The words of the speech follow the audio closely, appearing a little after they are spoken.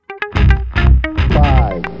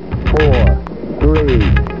3, 2,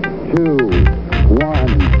 1,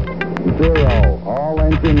 0. All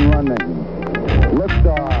engine running.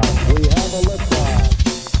 Liftoff. We have a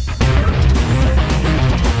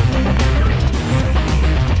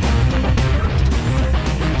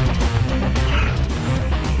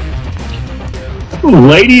liftoff.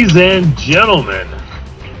 Ladies and gentlemen,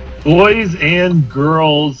 boys and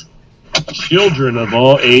girls, children of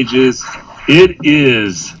all ages, it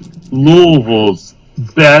is Louisville's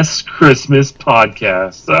best Christmas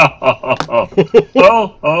podcast.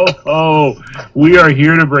 We are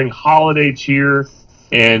here to bring holiday cheer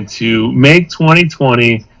and to make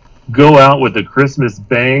 2020 go out with a Christmas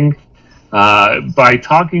bang by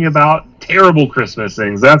talking about terrible Christmas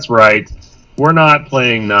things. That's right. We're not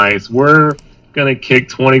playing nice. We're going to kick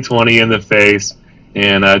 2020 in the face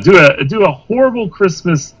and do a horrible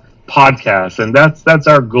Christmas podcast. And that's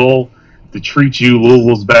our goal, to treat you,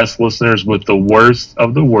 Louisville's best listeners, with the worst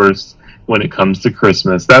of the worst when it comes to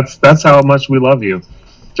Christmas. That's how much we love you,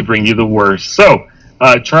 to bring you the worst. So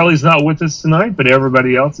Charlie's not with us tonight, but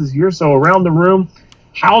everybody else is here. So around the room,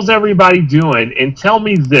 how's everybody doing? And tell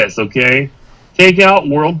me this, okay? Take out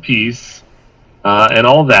world peace and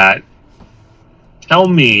all that. Tell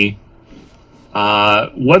me,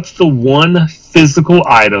 what's the one physical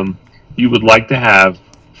item you would like to have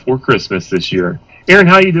for Christmas this year? Aaron,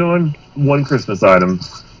 how you doing? One Christmas item.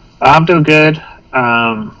 I'm doing good.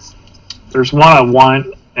 There's one I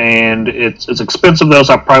want, and it's expensive though,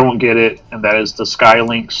 so I probably won't get it, and that is the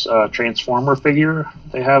Skylinks Transformer figure.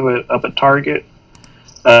 They have it up at Target.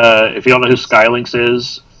 If you don't know who Skylinks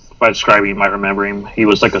is, if I describe him, you might remember him. He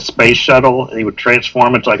was like a space shuttle, and he would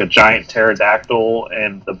transform into like a giant pterodactyl,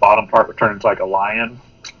 and the bottom part would turn into like a lion.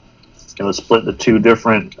 It was split into two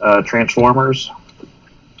different Transformers.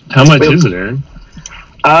 How much is it, Aaron?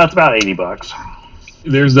 It's about $80.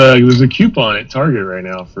 There's a coupon at Target right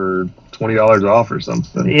now for $20 off or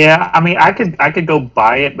something. Yeah, I mean, I could go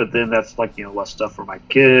buy it, but then that's like, less stuff for my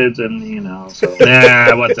kids, and so.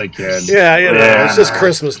 Nah, what's a kid? Yeah, it's just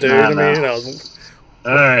Christmas, dude.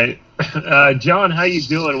 All right, John, how you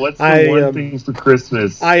doing? What's the one thing for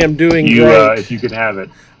Christmas? I am doing great. If you could have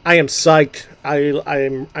it, I am psyched.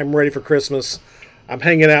 I'm ready for Christmas. I'm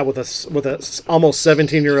hanging out with a almost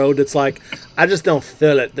 17-year-old that's like, I just don't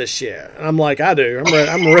feel it this year. And I'm like, I do. I'm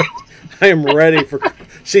ready. I am ready for.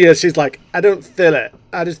 She's like, I don't feel it.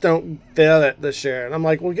 I just don't feel it this year. And I'm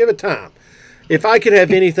like, well, give it time. If I could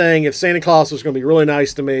have anything, if Santa Claus was going to be really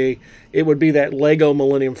nice to me, it would be that Lego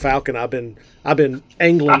Millennium Falcon I've been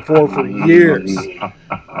angling for years.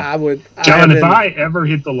 John, if I ever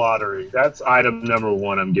hit the lottery, that's item number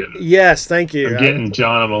one I'm getting. Yes, thank you. I'm getting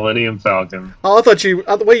John a Millennium Falcon. Oh, I thought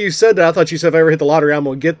the way you said that, I thought you said if I ever hit the lottery, I'm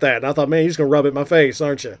going to get that. And I thought, man, you're just going to rub it in my face,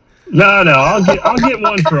 aren't you? No, I'll get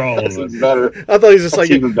one for all of us. Better. I thought he was just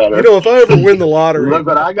like, even better. If I ever win the lottery, look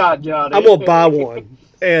what I got, Johnny. I'm going to buy one.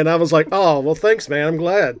 And I was like, oh, well, thanks, man. I'm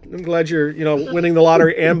glad you're, winning the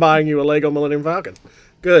lottery and buying you a Lego Millennium Falcon.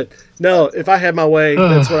 Good. No, if I had my way,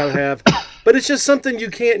 that's what I would have. But it's just something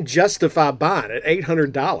you can't justify buying at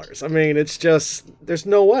 $800. I mean, it's just, there's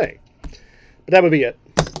no way. But that would be it.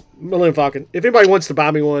 Millennium Falcon. If anybody wants to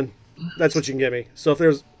buy me one, that's what you can give me. So if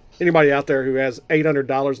there's anybody out there who has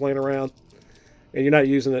 $800 laying around and you're not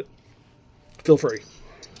using it, feel free.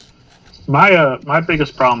 My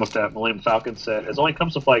biggest problem with that Millennium Falcon set is it only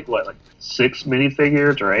comes with like 6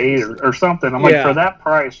 minifigures or 8 or something. I'm like, for that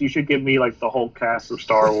price, you should give me like the whole cast of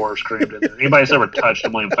Star Wars crammed in there. Anybody that's ever touched a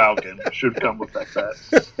Millennium Falcon should come with that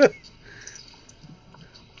set.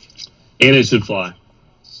 And it should fly.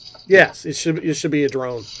 Yes, it should be a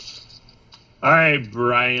drone. All right,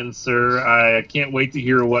 Brian, sir. I can't wait to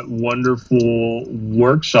hear what wonderful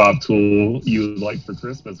workshop tool you would like for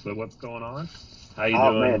Christmas. But what's going on? How you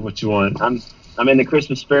doing? Man. What you want? I'm in the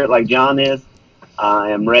Christmas spirit like John is.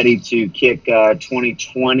 I am ready to kick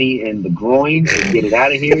 2020 in the groin and get it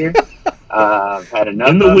out of here. I've had enough.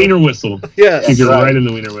 In the wiener whistle. Yeah, you get right in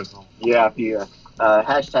the wiener whistle. Yeah, if you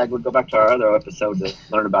hashtag, we'll go back to our other episode to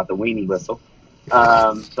learn about the weenie whistle.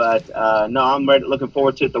 But no, I'm ready. Looking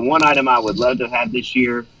forward to it. The one item I would love to have this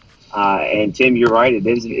year, and Tim, you're right. It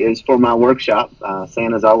is for my workshop.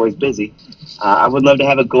 Santa's always busy. I would love to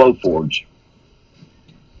have a Glowforge.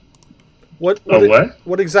 What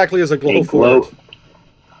exactly is a Glowforge?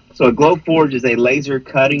 So a Glowforge is a laser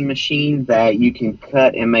cutting machine that you can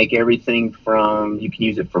cut and make everything from. You can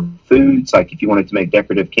use it for foods, like if you wanted to make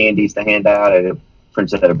decorative candies to hand out for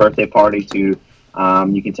instance, at a birthday party. To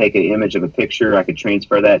you can take an image of a picture. I could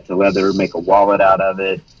transfer that to leather, make a wallet out of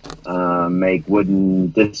it, make wooden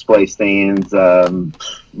display stands.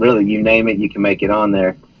 Really, you name it, you can make it on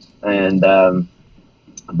there. And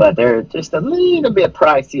but they're just a little bit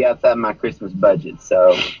pricey outside my Christmas budget.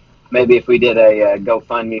 So maybe if we did a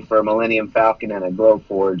GoFundMe for a Millennium Falcon and a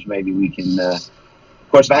Glowforge, maybe we can. Of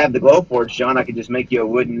course, if I have the Glowforge, John, I could just make you a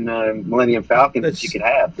wooden Millennium Falcon that you could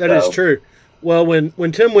have. That is true. Well,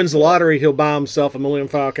 when Tim wins the lottery, he'll buy himself a Millennium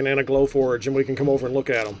Falcon and a Glowforge, and we can come over and look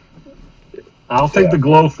at them. I'll take the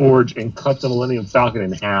Glowforge and cut the Millennium Falcon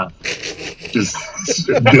in half. Just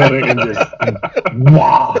do it and just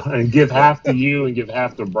wow, and give half to you and give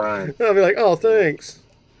half to Brian. I'll be like, oh, thanks.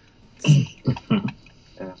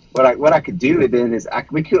 What I could do then is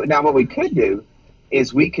what we could do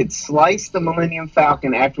is we could slice the Millennium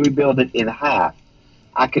Falcon after we build it in half.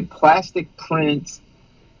 I could plastic print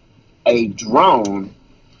a drone,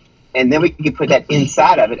 and then we could put that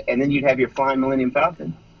inside of it, and then you'd have your flying Millennium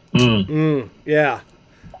Falcon. Yeah.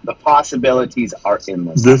 The possibilities are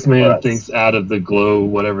endless. This man thinks out of the Glow,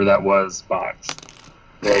 whatever that was, box.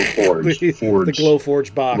 Glowforge. The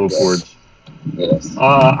Glowforge box. Glowforge. Yes.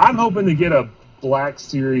 I'm hoping to get a Black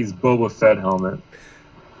Series Boba Fett helmet.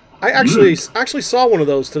 I actually saw one of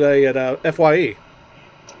those today at FYE.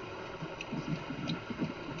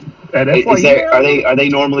 At FYE? Are they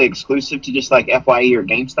normally exclusive to just like FYE or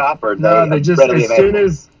GameStop, or they just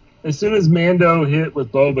as soon as Mando hit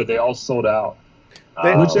with Boba, they all sold out.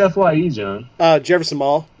 Which FYE, John? Jefferson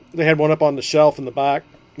Mall. They had one up on the shelf in the back,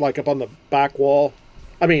 like up on the back wall.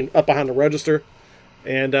 I mean, up behind the register.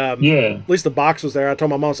 And at least the box was there. I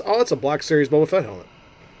told my mom, "Oh, it's a Black Series Boba Fett helmet."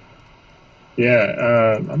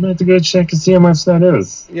 Yeah, I'm gonna have to go check and see how much that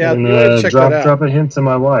is. Yeah, and check that out. Drop a hint to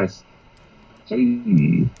my wife.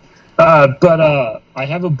 Hey. But I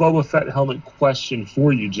have a Boba Fett helmet question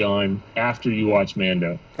for you, John, after you watch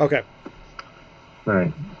Mando. Okay. All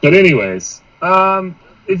right. But anyways,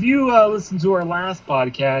 if you listen to our last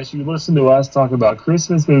podcast, you listened to us talk about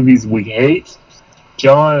Christmas movies we hate.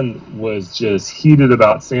 John was just heated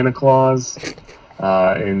about Santa Claus,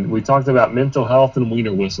 and we talked about mental health and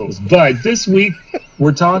wiener whistles. But this week,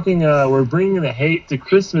 we're bringing the hate to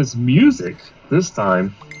Christmas music this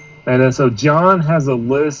time. And so John has a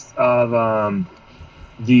list of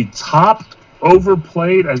the top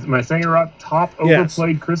overplayed, am I saying it right? Top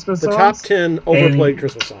overplayed Christmas songs? The top 10 overplayed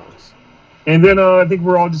Christmas songs. And then I think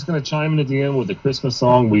we're all just going to chime in at the end with a Christmas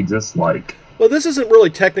song we dislike. Well, this isn't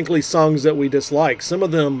really technically songs that we dislike. Some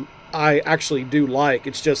of them I actually do like.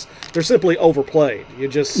 It's just, they're simply overplayed.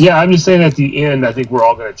 Yeah, I'm just saying at the end, I think we're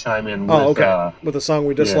all going to chime in with... with a song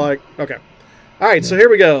we dislike? Yeah. Okay. All right, so here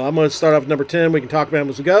we go. I'm going to start off with number 10. We can talk about them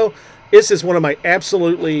as we go. This is one of my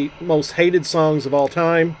absolutely most hated songs of all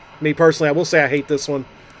time. Me personally, I will say I hate this one.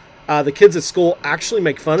 The kids at school actually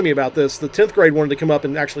make fun of me about this. The 10th grade wanted to come up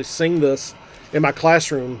and actually sing this in my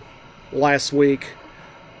classroom last week.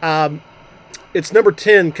 It's number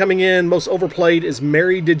 10. Coming in, most overplayed is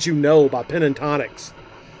Mary Did You Know by Pentatonix.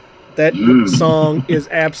 That song is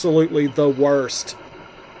absolutely the worst.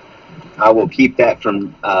 I will keep that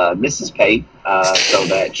from Mrs. Pate so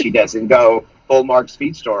that she doesn't go full Mark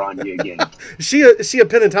Speedstorm on you again. Is she a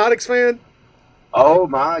Pentatonix fan? Oh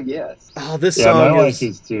my, yes. Oh, this song my wife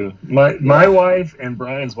is too. My wife and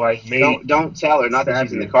Brian's wife made. Don't tell her. Not that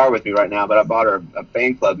she's in the car with me right now, but I bought her a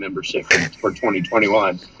fan club membership for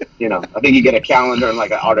 2021. You know, I think you get a calendar and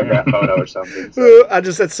like an autograph photo or something. So.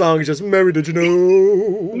 That song is just Mary Did You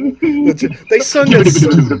Know? They sung it.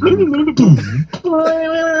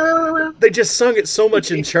 They just sung it so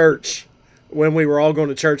much in church when we were all going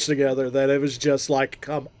to church together that it was just like,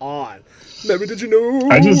 come on. Mary, did you know?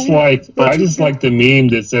 I just like the meme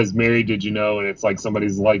that says Mary, did you know? And it's like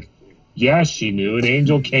somebody's like, yeah, she knew. An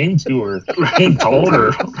angel came to her and told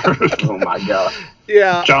her. Oh my God.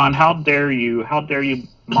 Yeah. John, how dare you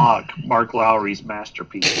mock Mark Lowry's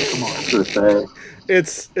masterpiece? Come on.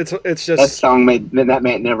 It's just that song made that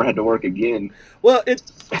man never had to work again. Well, it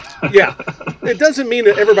doesn't mean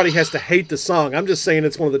that everybody has to hate the song. I'm just saying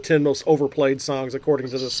it's one of the 10 most overplayed songs according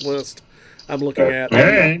to this list I'm looking at. All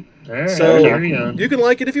right. So you can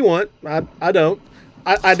like it if you want. I don't.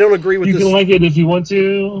 I don't agree with this. You can like it if you want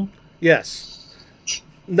to. Yes.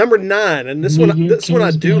 Number 9, and this one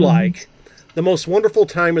I do like. The Most Wonderful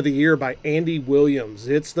Time of the Year by Andy Williams.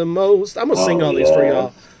 It's the most. I'm gonna sing all these for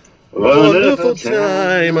y'all. Wonderful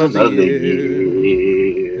time of the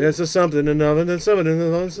year. This is something another than something.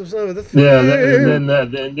 Yeah, and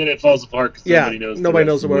then it falls apart because nobody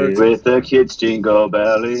knows the words. With the kids jingle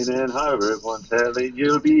belling and everyone telling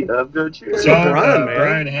you'll be of good cheer.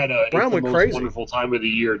 Brian had a Most Wonderful Time of the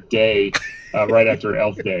Year day right after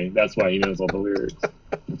Elf Day. That's why he knows all the lyrics.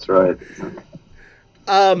 That's right.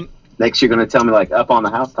 Next, you're going to tell me like Up on the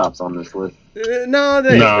Housetops on this list. No,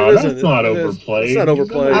 that's not overplayed. It's not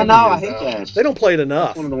overplayed. I know, I hate that. They don't play it enough.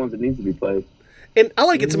 That's one of the ones that needs to be played. And I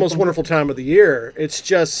like It's the Most Wonderful Time of the Year. It's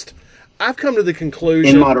just, I've come to the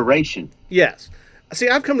conclusion. In moderation. Yes. See,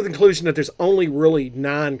 I've come to the conclusion that there's only really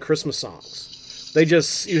 9 Christmas songs.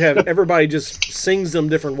 You have everybody just sings them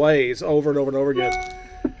different ways over and over and over again.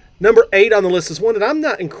 Number 8 on the list is one that I'm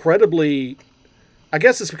not incredibly, I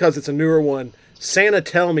guess it's because it's a newer one. Santa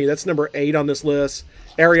Tell Me, that's number 8 on this list.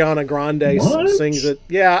 Ariana Grande sings it.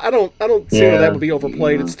 Yeah, I don't see how that would be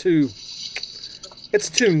overplayed. It's too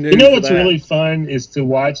new. You know what's really fun is to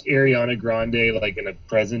watch Ariana Grande like in a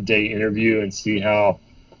present day interview and see how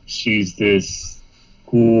she's this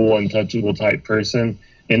cool, untouchable type person,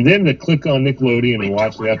 and then to click on Nickelodeon and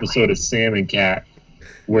watch an episode of Sam and Cat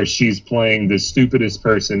where she's playing the stupidest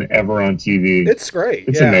person ever on TV. It's great.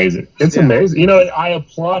 It's amazing. It's amazing. You know, I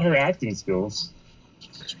applaud her acting skills.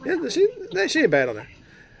 Yeah, she ain't bad on that.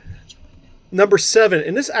 Number 7,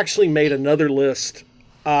 and this actually made another list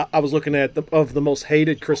I was looking at of the most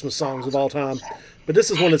hated Christmas songs of all time, but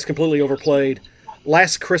this is one that's completely overplayed.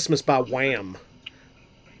 Last Christmas by Wham.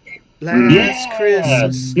 Last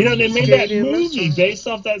Christmas. You know, they made that movie based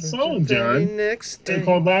off that song, John. It's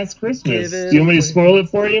called Last Christmas. Do you want me to spoil it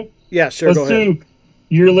for you? Yeah, sure. Go ahead. Do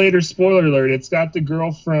year later spoiler alert. It's got the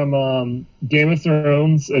girl from Game of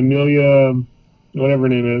Thrones, Amelia, whatever her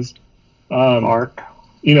name is. Mark.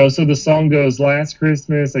 You know, so the song goes, Last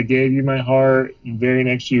Christmas, I gave you my heart. And very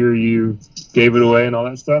next year, you gave it away and all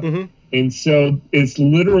that stuff. Mm-hmm. And so it's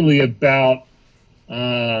literally about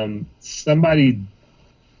somebody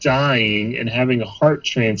dying and having a heart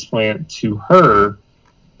transplant to her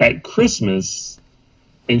at Christmas,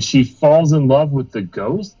 and she falls in love with the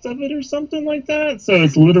ghost of it or something like that. So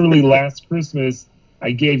it's literally Last Christmas,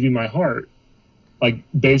 I gave you my heart, like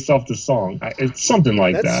based off the song. It's something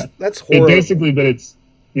like that. That's horrible.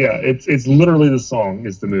 It's literally the song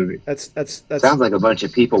is the movie. That's sounds like a bunch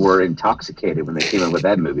of people were intoxicated when they came up with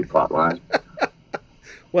that movie plot line.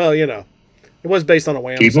 Well, you know, it was based on a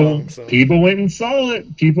Wham song. So. People went and saw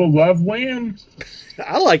it. People love Wham.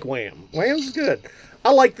 I like Wham. Wham's good.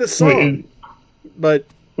 I like this song.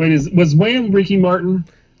 Was Wham Ricky Martin?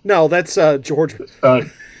 No, that's George.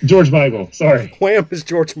 George Michael. Sorry. Wham is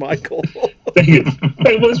George Michael. Dang it.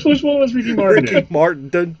 Wait, which one was Ricky Martin? Ricky Martin.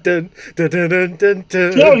 Dun, dun, dun, dun, dun, dun,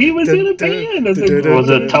 dun, no, he was in a band. Was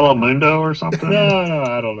it Telemundo or something? No,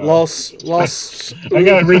 I don't know. Lost. I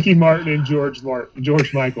got Ricky Martin and George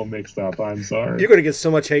Michael mixed up. I'm sorry. You're going to get so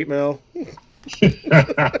much hate mail.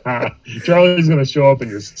 Charlie's going to show up and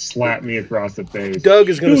just slap me across the face. Doug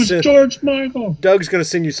is going to send George Michael. Doug's going to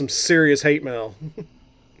send you some serious hate mail.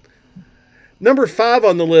 Number 5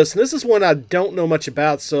 on the list, and this is one I don't know much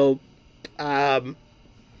about, so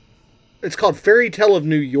it's called Fairy Tale of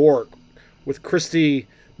New York with Christy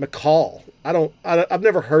McCall. I've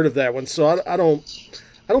never heard of that one, so I don't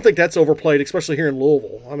think that's overplayed, especially here in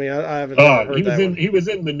Louisville. I mean, I haven't heard that one. He was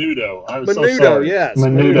in Menudo. I was Menudo, so sorry. yes.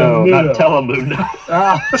 Menudo, not Telemundo.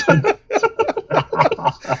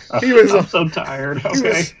 I'm so tired.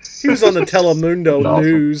 Okay. He was on the Telemundo Awesome.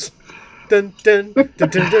 News. Dun, dun, dun, dun,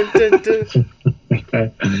 dun, dun,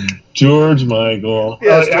 dun. George Michael.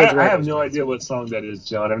 Yes, George I have Michael. no idea what song that is,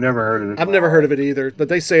 John. I've never heard of it. I've never heard of it either, but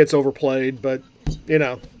they say it's overplayed, but, you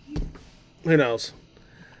know, who knows?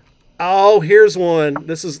 Oh, here's one.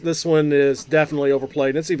 This one is definitely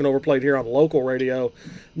overplayed. It's even overplayed here on local radio.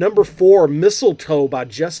 Number 4, Mistletoe by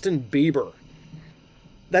Justin Bieber.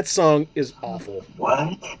 That song is awful.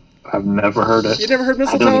 What? I've never heard it. You never heard I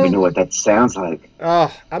Mistletoe? don't even know what that sounds like.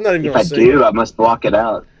 Oh, I'm not even If going I to sing do, it. I must block it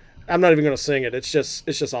out. I'm not even going to sing it. It's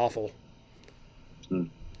just awful. Hmm.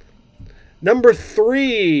 Number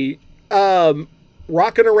 3, Rockin'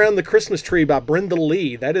 Around the Christmas Tree by Brenda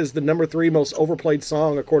Lee. That is the number 3 most overplayed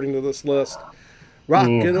song according to this list.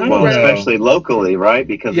 Rockin' Well, around. especially locally, right?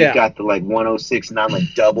 Because Yeah. we got the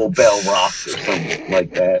 106.9 double bell rock or something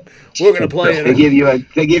like that. We're going to play They it. give you a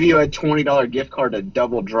 $20 gift card to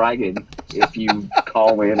Double Dragon if you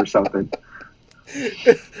call in or something.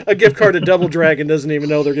 A gift card to Double Dragon doesn't even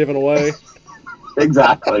know they're giving away.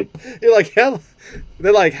 Exactly. You're like, hell.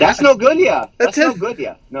 They're like, That's no good, yeah. That's That's no it. good,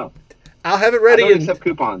 yeah. No, I'll have it I ready don't in. accept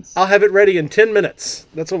coupons. I'll have it ready in 10 minutes.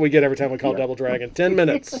 That's what we get every time we call Yeah. Double Dragon. 10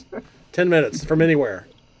 minutes. 10 minutes from anywhere.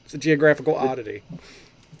 It's a geographical oddity.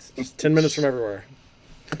 It's just 10 minutes from everywhere.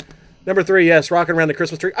 Number 3, yes, Rockin' Around the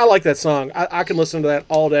Christmas Tree. I like that song. I can listen to that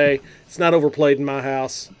all day. It's not overplayed in my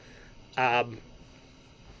house.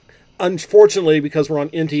 Unfortunately, because we're on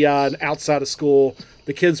NTI and outside of school,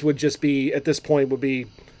 the kids would just be, at this point, would be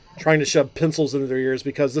trying to shove pencils into their ears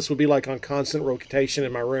because this would be like on constant rotation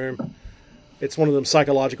in my room. It's one of them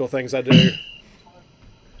psychological things I do.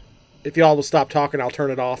 If y'all will stop talking, I'll turn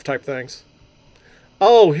it off type things.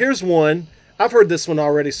 Oh, here's one. I've heard this one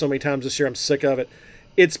already so many times this year. I'm sick of it.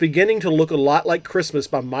 It's Beginning to Look a Lot Like Christmas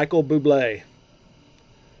by Michael Bublé.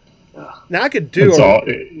 Now I could do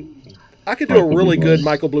I could do a really good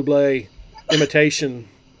Michael Bublé imitation.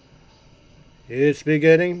 It's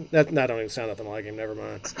beginning. That don't even sound nothing like him. Never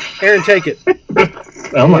mind. Aaron, take it.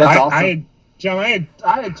 John, I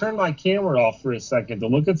had turned my camera off for a second to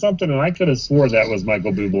look at something, and I could have swore that was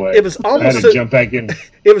Michael Bublé. It was almost I had to jump back in.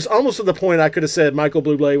 It was almost to the point I could have said Michael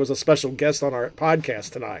Bublé was a special guest on our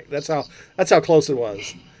podcast tonight. That's how close it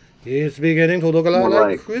was. It's beginning to look a lot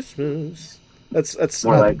like Christmas. That's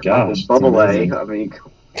more like Michael Bublé. I mean,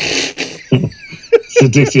 it's the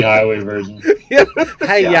Dixie Highway version. Yeah.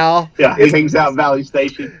 Hey y'all. Yeah, he hangs out in Valley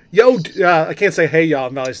Station. Yo, I can't say hey y'all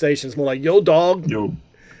in Valley Station. It's more like yo dog. Yo.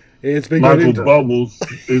 It's beginning Michael Bubbles.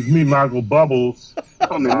 It's me, Michael Bubbles.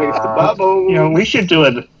 I'm in Mr. Bubbles. You know, we should do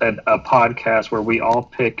a podcast where we all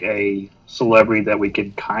pick a celebrity that we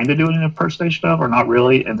can kind of do an impersonation of, or not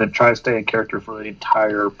really, and then try to stay in character for the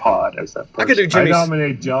entire pod as that person. I could do I Jimmy's.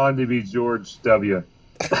 nominate John to be George W.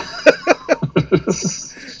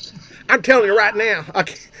 I'm telling you right now, I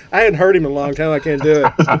hadn't heard him in a long time. I can't do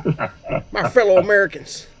it. My fellow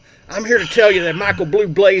Americans, I'm here to tell you that Michael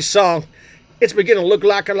Bublé's song, It's Beginning to Look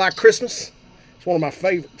Like Christmas, it's one of my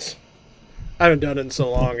favorites. I haven't done it in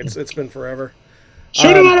so long. It's been forever.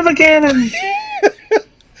 Shoot him out of a cannon!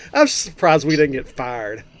 I'm surprised we didn't get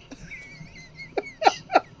fired.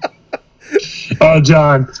 Oh,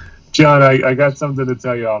 John, I got something to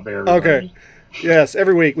tell you off air. Okay. Yes,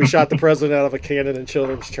 every week we shot the president out of a cannon in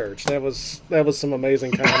Children's Church. That was some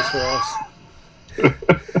amazing times for us.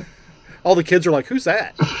 All the kids are like, "Who's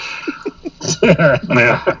that?"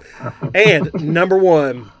 Yeah. And number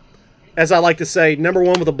one, as I like to say, number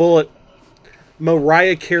one with a bullet,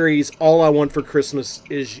 Mariah Carey's "All I Want for Christmas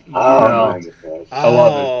Is You." Oh, my gosh. I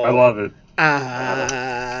love it.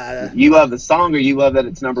 You love the song, or you love that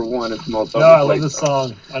it's number one? It's the most. No, I love the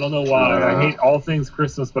song. I don't know why. I hate all things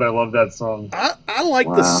Christmas, but I love that song. I like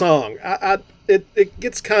the song. It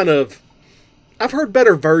gets kind of. I've heard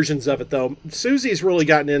better versions of it though. Susie's really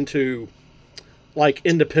gotten into like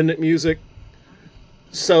independent music,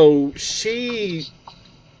 so she's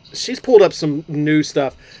pulled up some new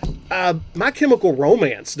stuff. My Chemical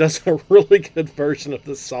Romance does a really good version of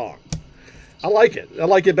this song. I like it. I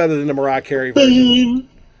like it better than the Mariah Carey version.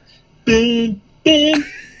 Well,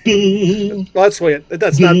 that's the way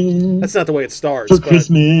that's not the way it starts. For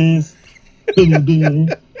Christmas.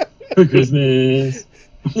 For Christmas.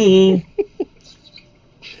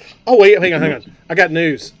 Oh wait, hang on. I got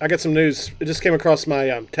news. I got some news. It just came across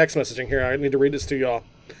my text messaging here. I need to read this to y'all.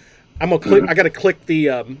 I'm gonna click. I gotta click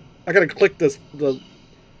the. I gotta click the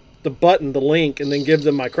button, the link, and then give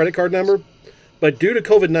them my credit card number. But due to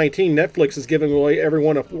COVID-19, Netflix is giving away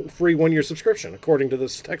everyone a free 1-year subscription, according to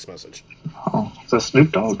this text message. Oh, it's a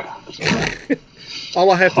Snoop Dogg. All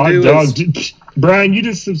I have to do is... Brian, you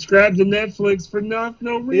just subscribed to Netflix for no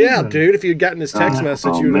reason. Yeah, dude, if you'd gotten this text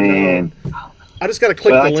message, you would have known. I just got to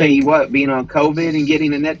click the link. I tell you what, being on COVID and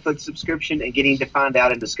getting a Netflix subscription and getting to find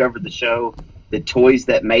out and discover the show, The Toys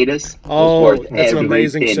That Made Us, was worth that's an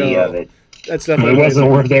amazing penny show. of it. That's definitely it wasn't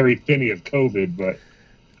worth every penny of COVID, but...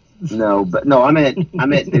 No, I meant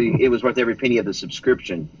it was worth every penny of the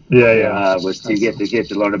subscription. Yeah. Was to get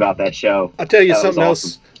to learn about that show. I'll tell you something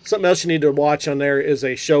else. Something else you need to watch on there is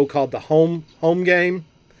a show called The Home Game.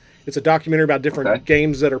 It's a documentary about different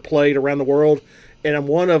games that are played around the world, and on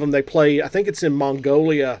one of them they play. I think it's in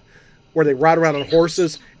Mongolia, where they ride around on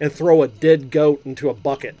horses and throw a dead goat into a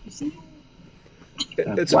bucket. It's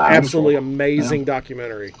an absolutely amazing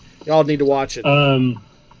documentary. Y'all need to watch it.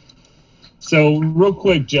 So, real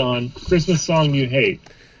quick, John, Christmas song you hate?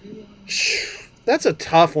 That's a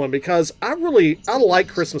tough one because I like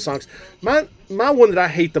Christmas songs. My one that I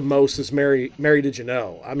hate the most is Mary Did You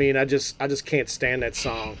Know? I mean, I just can't stand that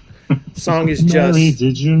song. Song is just Mary,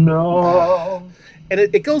 did you know? And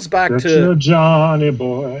it goes back that to you're Johnny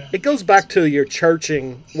boy. It goes back to your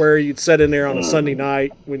churching where you'd sit in there on a Sunday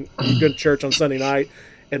night when you go to church on Sunday night.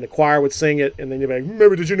 And the choir would sing it, and then you'd be like,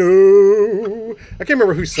 "Maybe did you know?" I can't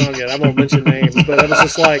remember who sung it. I won't mention names, but it was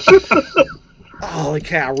just like, "Holy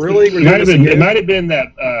cow, really?" It might have been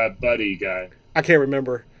that Buddy guy. I can't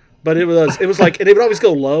remember, but it was like, and it would always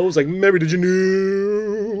go low. It was like, "Maybe did you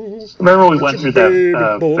know?" Remember we went through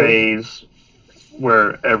that phase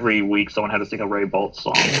where every week someone had to sing a Ray Boltz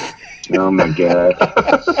song. Oh my god.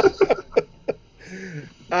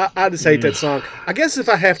 I just hate that song. I guess if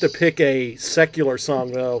I have to pick a secular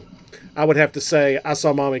song, though, I would have to say I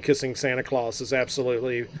Saw Mommy Kissing Santa Claus is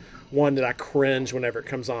absolutely one that I cringe whenever it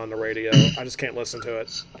comes on the radio. I just can't listen to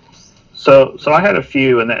it. So I had a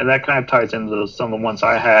few, and that kind of ties into some of the ones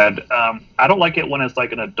I had. I don't like it when it's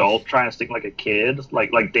like an adult trying to sing like a kid,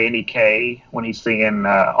 like Danny Kaye when he's singing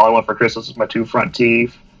 "All I Want for Christmas Is My Two Front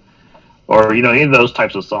Teeth," or any of those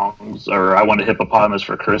types of songs, or "I Want a Hippopotamus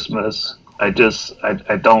for Christmas." I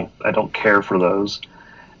don't care for those.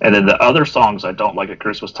 And then the other songs I don't like at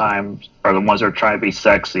Christmas time are the ones that are trying to be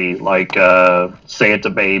sexy, like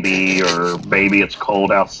 "Santa Baby" or "Baby It's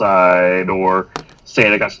Cold Outside" or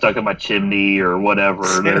 "Santa Got Stuck in My Chimney" or whatever.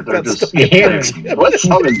 They're just What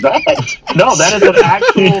song is that? No, that is an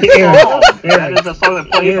actual song. That is a song that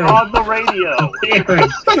plays on the radio.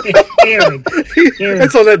 Aaron.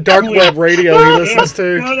 It's on that dark web radio he listens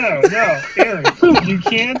to. No, Aaron. You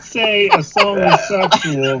can't say a song is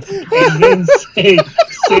sexual and then say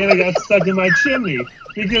 "Santa Got Stuck in My Chimney,"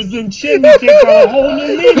 because then chimney takes on a whole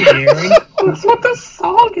new meaning, Aaron. That's what the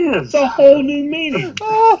song is. It's a whole new meaning.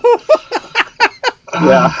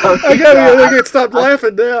 Yeah, I can't stop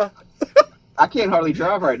laughing now. I can't hardly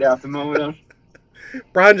drive right now at the moment.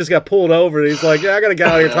 Brian just got pulled over, and he's like, "Yeah, I got a guy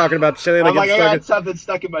out here talking about I'm like, I got shenanigans." something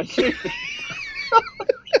stuck in my chin.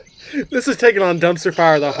 This is taking on dumpster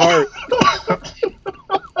fire of the heart.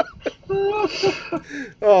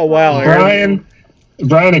 Oh wow, Aaron.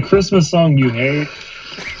 Brian, a Christmas song you hate?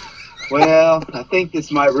 Well, I think this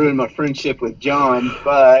might ruin my friendship with John,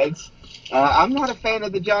 but I'm not a fan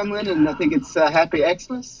of the John Lennon. I think it's Happy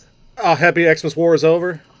Xmas. Oh, Happy Xmas War is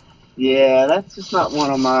over. Yeah, that's just not one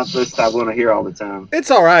on my list I want to hear all the time. It's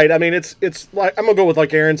all right. I mean, it's like I'm gonna go with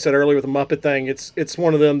like Aaron said earlier with the Muppet thing. It's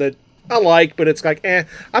one of them that I like, but it's like I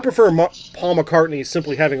prefer Paul McCartney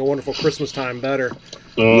Simply Having a Wonderful Christmas Time better.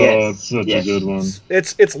 Oh, Yes, it's such yes. a good one.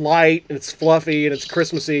 It's light and it's fluffy and it's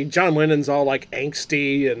Christmassy. John Lennon's all like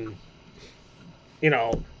angsty and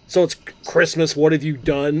so it's Christmas. What have you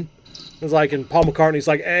done? It's like, and Paul McCartney's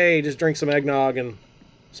like, hey, just drink some eggnog and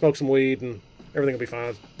smoke some weed and everything will be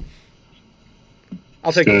fine.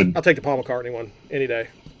 I'll take the Paul McCartney one any day.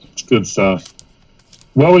 It's good stuff.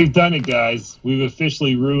 Well, we've done it, guys. We've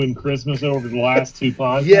officially ruined Christmas over the last two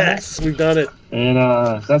podcasts. Yes, we've done it. And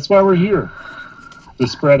that's why we're here, to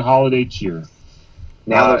spread holiday cheer.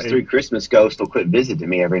 Now those three Christmas ghosts will quit visiting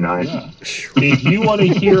me every night. Yeah. If you want to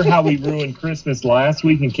hear how we ruined Christmas last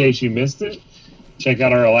week, in case you missed it, check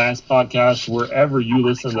out our last podcast wherever you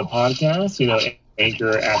listen to podcasts.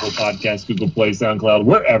 Anchor, Apple Podcasts, Google Play, SoundCloud,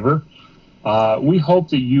 wherever. We hope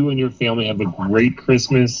that you and your family have a great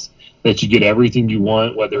Christmas, that you get everything you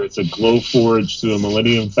want, whether it's a Glowforge to a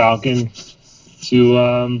Millennium Falcon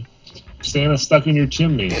to Santa stuck in your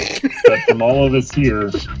chimney. But from all of us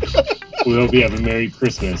here, we hope you have a Merry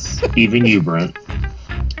Christmas. Even you, Brent.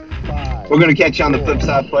 We're going to catch you on the flip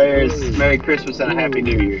side, players. Merry Christmas and a Happy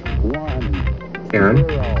New Year. Aaron?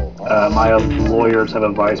 My lawyers have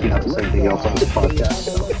advised me not to say anything else on this podcast.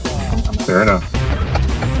 So Fair enough.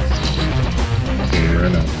 Fair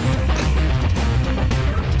enough.